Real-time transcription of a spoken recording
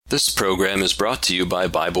This program is brought to you by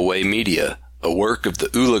Bible Way Media, a work of the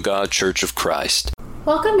Ulaga Church of Christ.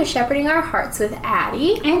 Welcome to Shepherding Our Hearts with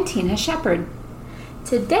Addie and Tina Shepherd.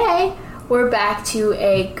 Today, we're back to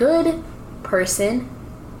a good person,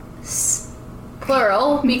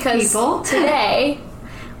 plural, because People. Today,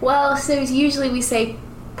 well, so usually we say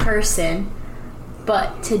person,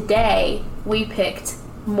 but today we picked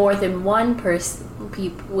more than one person,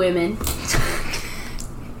 women,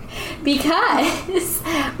 because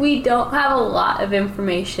we don't have a lot of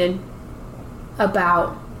information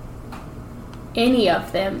about any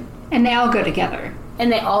of them. And they all go together.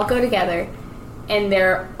 And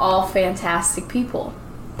they're all fantastic people.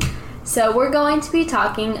 So we're going to be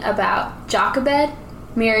talking about Jochebed,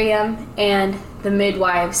 Miriam, and the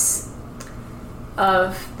midwives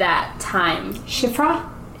of that time. Shiphrah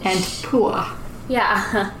and Puah.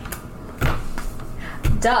 Yeah.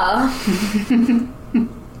 Duh.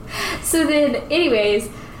 So then, anyways,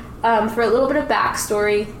 for a little bit of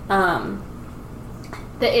backstory,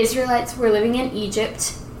 the Israelites were living in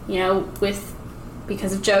Egypt,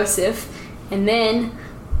 because of Joseph, and then,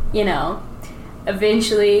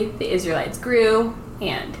 eventually the Israelites grew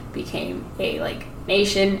and became a,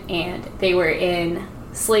 nation, and they were in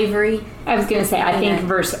slavery. I was going to say, I think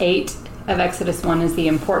verse 8 of Exodus 1 is the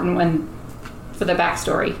important one for the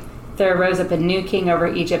backstory. There arose up a new king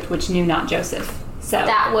over Egypt, which knew not Joseph. So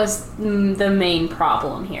that was the main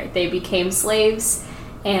problem here. They became slaves,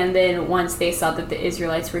 and then once they saw that the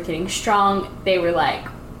Israelites were getting strong, they were like,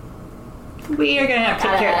 we are going to have to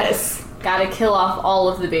take care of this. Gotta kill off all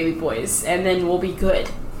of the baby boys, and then we'll be good.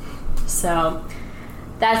 So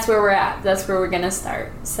that's where we're at. That's where we're going to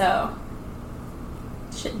start. So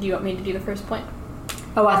do you want me to do the first point?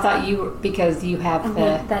 Oh, I thought you were, because you have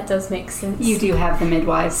that does make sense. You do have the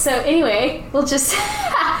midwives. So anyway, we'll just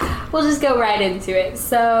go right into it.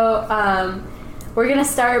 So we're going to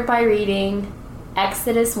start by reading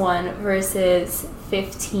Exodus 1, verses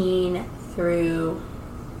 15 through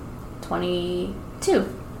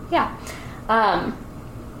 22. Yeah.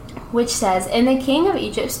 Which says, And the king of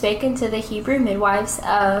Egypt spake unto the Hebrew midwives,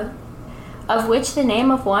 of which the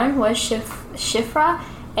name of one was Shiphrah,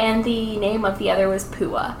 and the name of the other was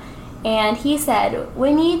Puah. And he said,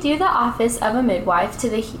 When ye do the office of a midwife to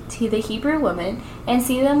the Hebrew woman, and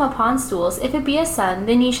see them upon stools, if it be a son,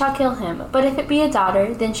 then ye shall kill him. But if it be a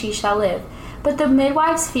daughter, then she shall live. But the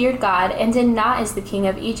midwives feared God, and did not as the king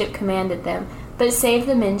of Egypt commanded them, but saved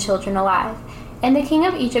the men children alive. And the king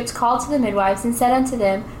of Egypt called to the midwives, and said unto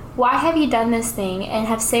them, Why have ye done this thing, and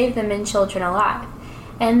have saved the men children alive?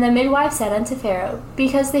 And the midwife said unto Pharaoh,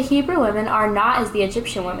 Because the Hebrew women are not as the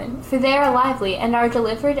Egyptian women, for they are lively, and are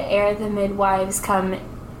delivered ere the midwives come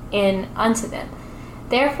in unto them.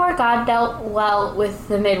 Therefore God dealt well with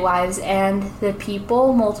the midwives, and the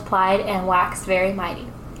people multiplied and waxed very mighty.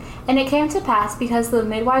 And it came to pass, because the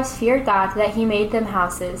midwives feared God, that he made them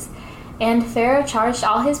houses. And Pharaoh charged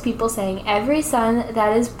all his people, saying, Every son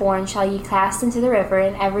that is born shall ye cast into the river,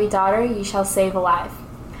 and every daughter ye shall save alive.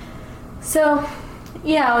 So,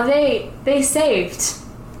 they saved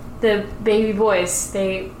the baby boys.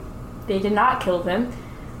 They did not kill them.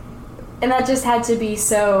 And that just had to be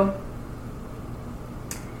so...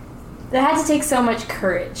 That had to take so much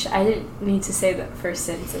courage. I didn't need to say that first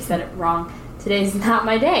sentence. I said it wrong. Today's not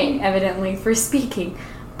my day, evidently, for speaking.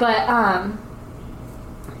 But,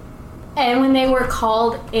 and when they were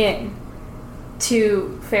called in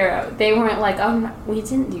to Pharaoh, they weren't like, oh, no, we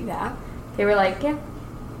didn't do that. They were like, yeah,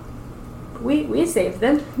 we saved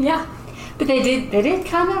them, yeah. But they did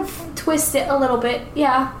kind of twist it a little bit,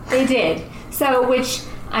 yeah. They did. So,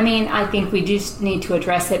 I think we just need to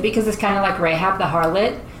address it, because it's kind of like Rahab the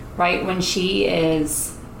harlot, right? When she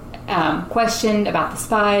is questioned about the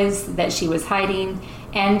spies that she was hiding,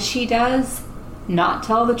 and she does not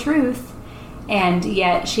tell the truth, and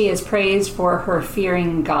yet she is praised for her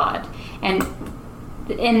fearing God. And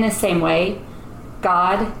in the same way,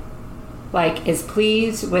 God is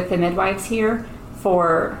pleased with the midwives here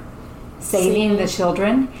for saving the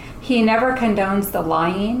children. He never condones the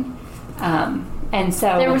lying, and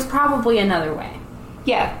so there was probably another way.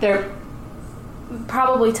 Yeah, they're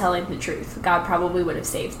probably telling the truth. God probably would have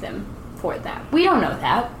saved them for that. We don't know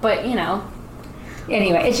that, but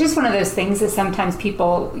Anyway, it's just one of those things that sometimes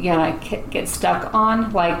people, get stuck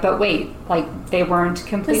on. But wait, they weren't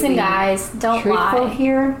completely Listen, guys, don't truthful lie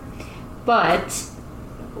here. But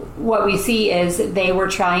what we see is they were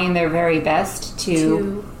trying their very best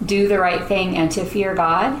to do the right thing and to fear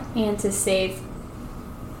God and to save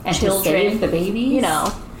and children, to save the babies.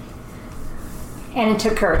 And it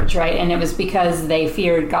took courage, right? And it was because they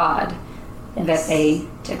feared God that they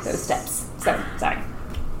took those steps. So, sorry.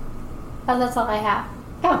 Oh, that's all I have.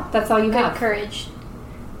 Oh, that's all you Good have. courage.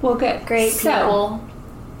 Well, good. Great So- people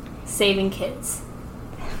saving kids.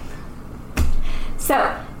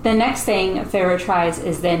 So the next thing Pharaoh tries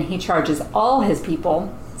is then he charges all his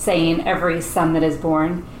people, saying every son that is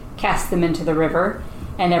born, cast them into the river,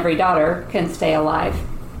 and every daughter can stay alive.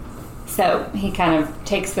 So he kind of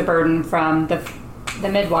takes the burden from the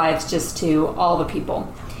midwives just to all the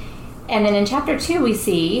people. And then in chapter 2 we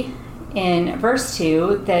see in verse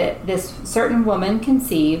 2 that this certain woman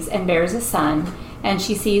conceives and bears a son, and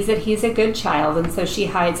she sees that he's a good child, and so she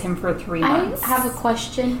hides him for 3 months. I have a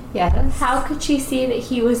question. Yes. How could she see that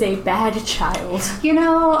he was a bad child? You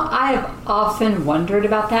know, I've often wondered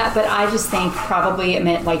about that, but I just think probably it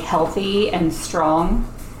meant like healthy and strong.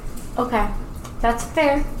 Okay, that's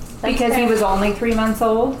fair. That's Because he fair. was only 3 months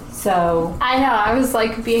old, so I know. I was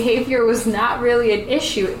like, behavior was not really an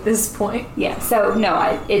issue at this point. yeah. So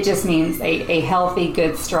no, it just means a healthy,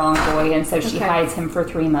 good, strong boy, and so she Okay. hides him for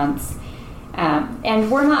 3 months.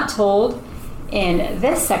 And we're not told in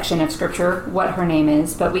this section of scripture what her name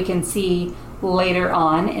is, but we can see later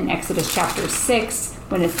on in Exodus chapter 6,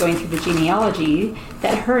 when it's going through the genealogy,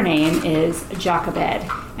 that her name is Jochebed,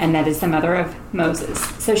 and that is the mother of Moses.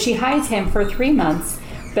 So she hides him for 3 months,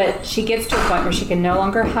 but she gets to a point where she can no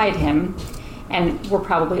longer hide him, and we're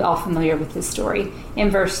probably all familiar with this story. In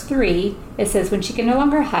verse 3, it says, when she could no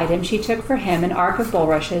longer hide him, she took for him an ark of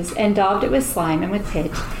bulrushes, and daubed it with slime and with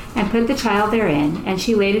pitch, and put the child therein, and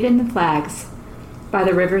she laid it in the flags by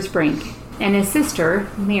the river's brink. And his sister,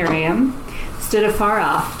 Miriam, stood afar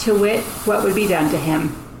off to wit what would be done to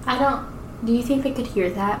him. Do you think they could hear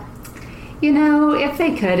that? You know, if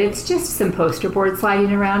they could, it's just some poster board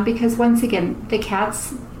sliding around, because once again, the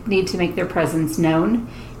cats need to make their presence known,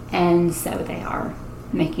 and so they are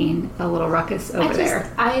making a little ruckus over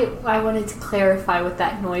there. I wanted to clarify what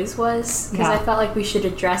that noise was, because Yeah. I felt like we should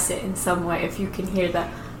address it in some way if you can hear that.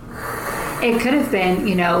 It could have been,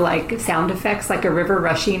 you know, like sound effects, like a river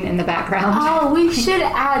rushing in the background. Oh, we should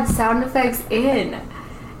add sound effects in.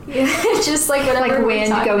 Just like whatever Like we're wind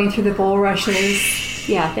talking- going through the bulrushes.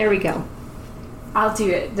 Yeah, there we go. I'll do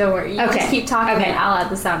it. Don't worry. You Okay. just keep talking Okay. and I'll add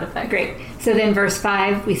the sound effect. Great. So then verse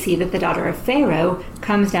 5, we see that the daughter of Pharaoh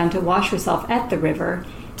comes down to wash herself at the river,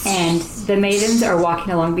 and the maidens are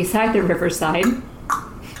walking along beside the riverside.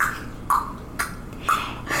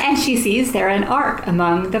 And she sees there an ark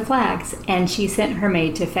among the flags, and she sent her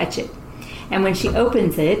maid to fetch it. And when she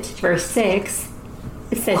opens it, verse 6,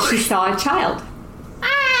 it says she saw a child.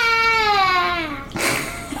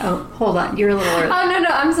 Oh, hold on. You're a little early. Oh, no,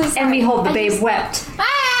 I'm so sorry. And behold, the I babe just- wept.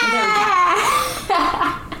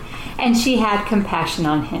 And she had compassion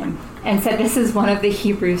on him, and said, this is one of the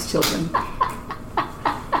Hebrews' children.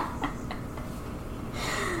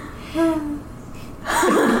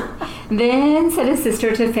 Then said his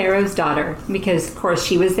sister to Pharaoh's daughter, because of course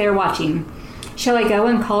she was there watching, shall I go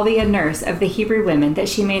and call thee a nurse of the Hebrew women, that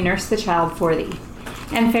she may nurse the child for thee?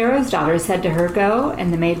 And Pharaoh's daughter said to her, go,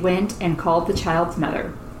 and the maid went and called the child's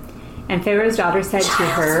mother. And Pharaoh's daughter said to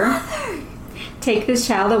her, take this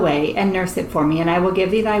child away and nurse it for me, and I will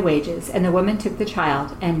give thee thy wages. And the woman took the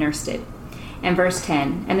child and nursed it. And verse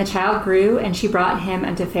 10, and the child grew, and she brought him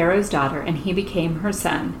unto Pharaoh's daughter, and he became her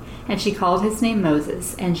son. And she called his name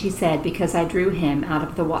Moses, and she said, because I drew him out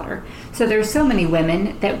of the water. So there's so many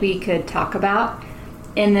women that we could talk about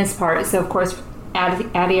in this part. So of course,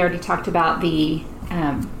 Addie already talked about the,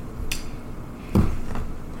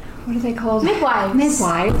 what are they called? Midwives.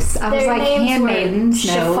 Midwives. I was Their like names handmaidens.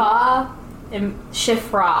 were No. Shipha and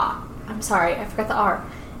Shifra. I'm sorry, I forgot the R.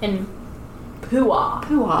 And Puah.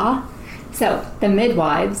 Puah. So the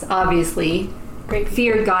midwives obviously Great.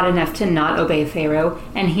 feared God enough to not obey Pharaoh.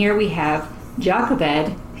 And here we have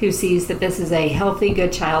Jochebed, who sees that this is a healthy,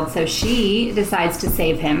 good child, so she decides to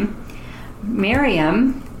save him.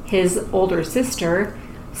 Miriam, his older sister,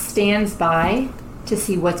 stands by to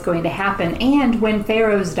see what's going to happen. And when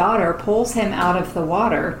Pharaoh's daughter pulls him out of the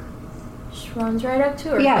water, She runs right up to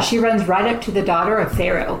her. yeah, she runs right up to the daughter of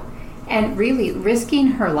Pharaoh, and really risking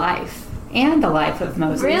her life and the life of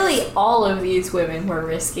Moses. Really, all of these women were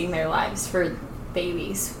risking their lives for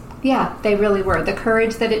babies. Yeah, they really were. The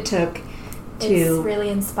courage that it took It's to... really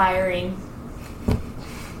inspiring.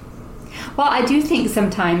 Well, I do think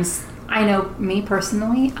sometimes, I know me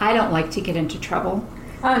personally, I don't like to get into trouble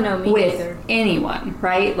Oh, no, me with neither. anyone,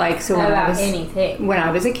 right? Like, so when I About was... anything. When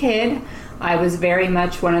I was a kid, I was very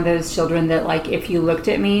much one of those children that, like, if you looked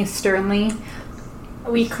at me sternly,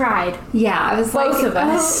 We cried. yeah, I was like... Both of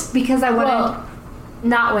us. "Oh," because I wanted... Well,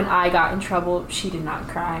 not when I got in trouble. She did not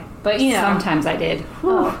cry. But, you know. Sometimes I did.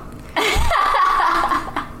 Oh.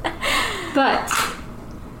 But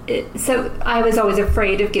so I was always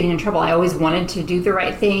afraid of getting in trouble. I always wanted to do the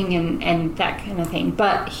right thing and that kind of thing.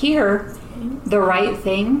 But here, the right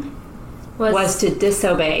thing was to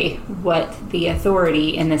disobey what the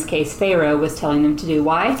authority, in this case Pharaoh, was telling them to do.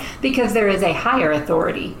 Why? Because there is a higher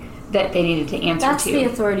authority that they needed to answer That's to. the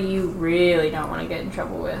authority you really don't want to get in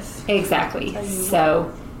trouble with. Exactly.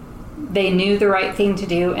 So they knew the right thing to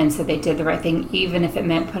do, and so they did the right thing, even if it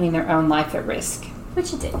meant putting their own life at risk.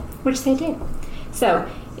 Which it did. Which they did. So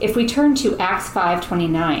if we turn to Acts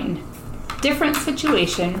 5:29, different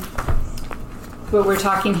situation. But we're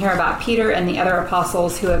talking here about Peter and the other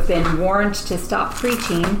apostles who have been warned to stop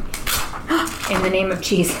preaching in the name of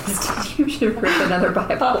Jesus. You should have written another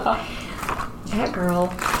Bible. That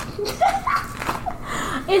girl.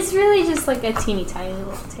 It's really just like a teeny tiny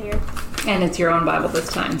little tear. And it's your own Bible this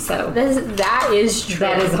time, so That is true.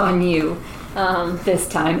 that is on you this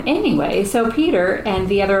time. Anyway, so Peter and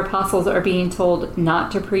the other apostles are being told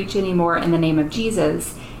not to preach anymore in the name of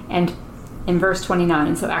Jesus. And in verse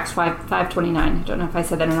 29, so Acts 5:29, I don't know if I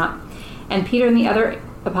said that or not. And Peter and the other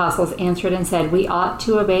apostles answered and said, "We ought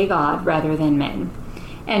to obey God rather than men."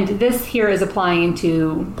 And this here is applying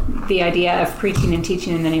to the idea of preaching and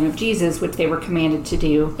teaching in the name of Jesus, which they were commanded to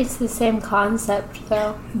do. It's the same concept,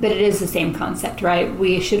 though. But it is the same concept, right?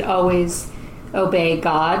 We should always obey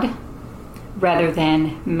God rather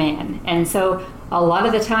than man. And so a lot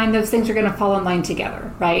of the time, those things are going to fall in line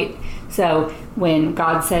together, right? So when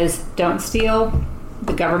God says, don't steal,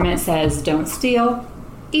 the government says, don't steal,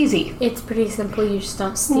 easy. It's pretty simple. You just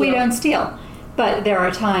don't steal. We don't steal. But there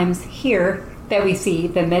are times here that we see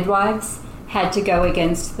the midwives had to go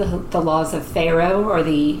against the laws of Pharaoh or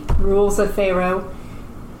the rules of Pharaoh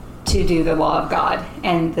to do the law of God.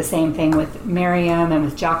 And the same thing with Miriam and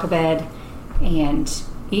with Jochebed and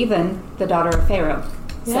even the daughter of Pharaoh.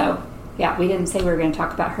 Yeah. So, yeah, we didn't say we were going to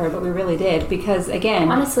talk about her, but we really did because, again...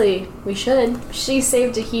 Honestly, we should. She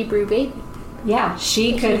saved a Hebrew baby. Yeah,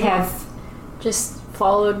 she could have... just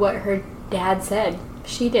followed what her dad said.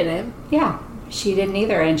 She didn't. Yeah, she didn't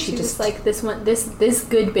either, and she She just... was like, this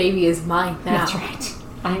good baby is mine now. That's right.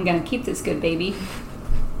 I'm going to keep this good baby.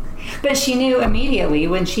 But she knew immediately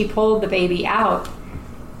when she pulled the baby out,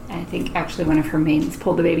 I think actually one of her maidens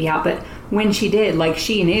pulled the baby out, but when she did, like,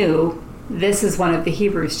 she knew this is one of the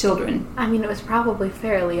Hebrews' children. I mean, it was probably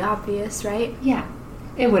fairly obvious, right? Yeah,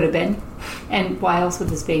 it would have been. And why else would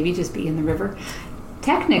this baby just be in the river?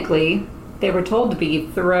 Technically, they were told to be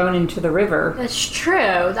thrown into the river. That's true.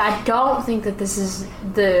 I don't think that this is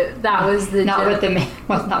that was the Not joke. what they meant.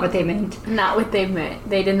 Well, not what they meant. Not what they meant.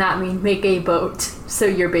 They did not mean make a boat so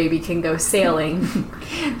your baby can go sailing.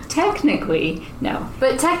 Technically, no.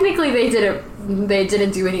 But technically, they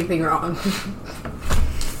didn't do anything wrong.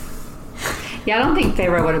 Yeah, I don't think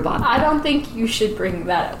Pharaoh would have bought that. I don't think you should bring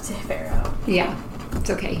that up to Pharaoh. Yeah, it's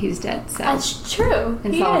okay. He's dead, so That's true.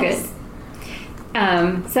 it's He all is. good.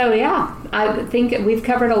 So yeah, I think we've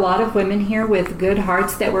covered a lot of women here with good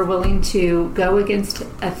hearts that were willing to go against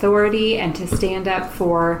authority and to stand up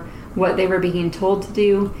for what they were being told to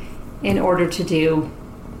do in order to do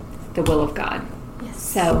the will of God. Yes.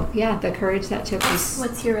 So yeah, the courage that took us.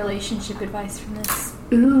 What's your relationship advice from this?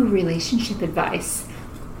 Ooh, relationship advice.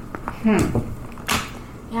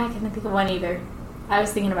 Yeah, I couldn't think of one either. I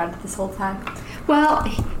was thinking about it this whole time. Well,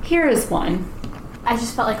 here is one. I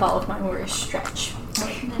just felt like all of mine were a stretch.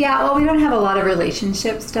 Yeah, well, we don't have a lot of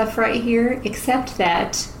relationship stuff right here, except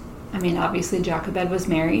that, I mean, obviously Jochebed was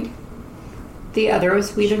married. The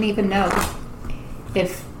others, we don't even know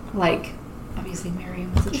if, like, obviously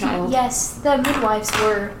Miriam was a child. Yes, the midwives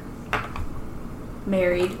were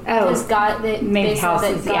married. Oh, because God, they made said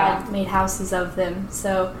houses, that yeah. God made houses of them.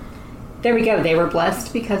 So, There we go. They were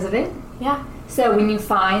blessed because of it. yeah. So when you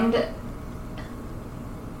find,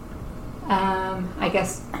 I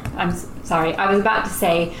guess, I'm sorry, I was about to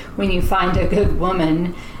say when you find a good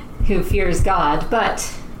woman who fears God,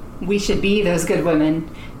 but we should be those good women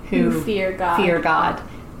who fear God. fear God,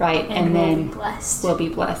 right? And then we'll be blessed. we'll be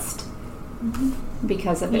blessed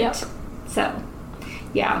because of it. Yep. So,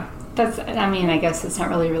 yeah, that's, I mean, I guess it's not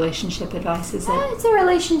really relationship advice, is it? It's a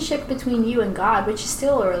relationship between you and God, which is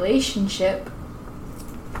still a relationship.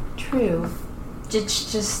 True.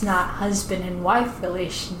 It's just not husband and wife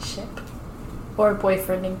relationship. Or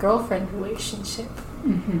boyfriend and girlfriend relationship.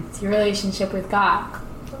 Mm-hmm. It's your relationship with God.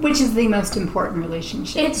 Which is the most important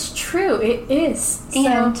relationship. It's true. It is.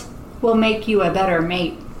 And So, will make you a better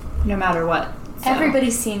mate no matter what. So,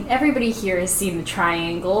 everybody here has seen the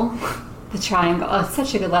triangle. the triangle. Oh, it's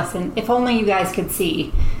such a good lesson. If only you guys could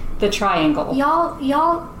see the triangle.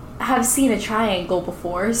 Y'all have seen a triangle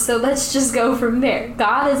before, so let's just go from there.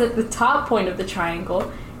 God is at the top point of the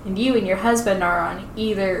triangle, and you and your husband are on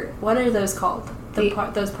either, what are those called?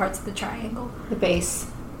 Those parts of the triangle. The base.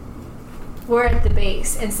 We're at the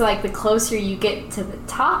base. And so, like, the closer you get to the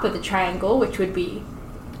top of the triangle, which would be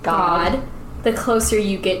God, the closer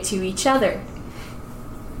you get to each other.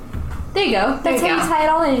 There you go. That's how you tie it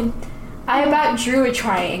all in. I about drew a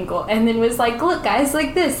triangle and then was like, look, guys,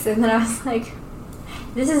 like this. And then I was like,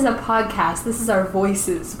 this is a podcast. This is our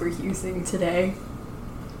voices we're using today.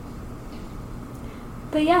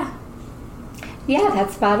 But yeah. Yeah,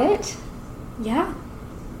 that's about it. Yeah.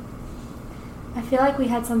 I feel like we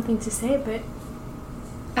had something to say, but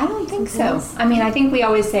I don't think so. I mean, I think we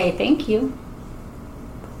always say thank you.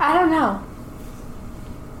 I don't know.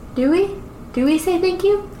 Do we? Do we say thank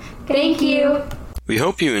you? Thank you. We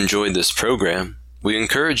hope you enjoyed this program. We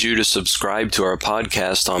encourage you to subscribe to our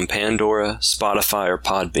podcast on Pandora, Spotify, or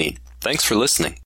Podbean. Thanks for listening.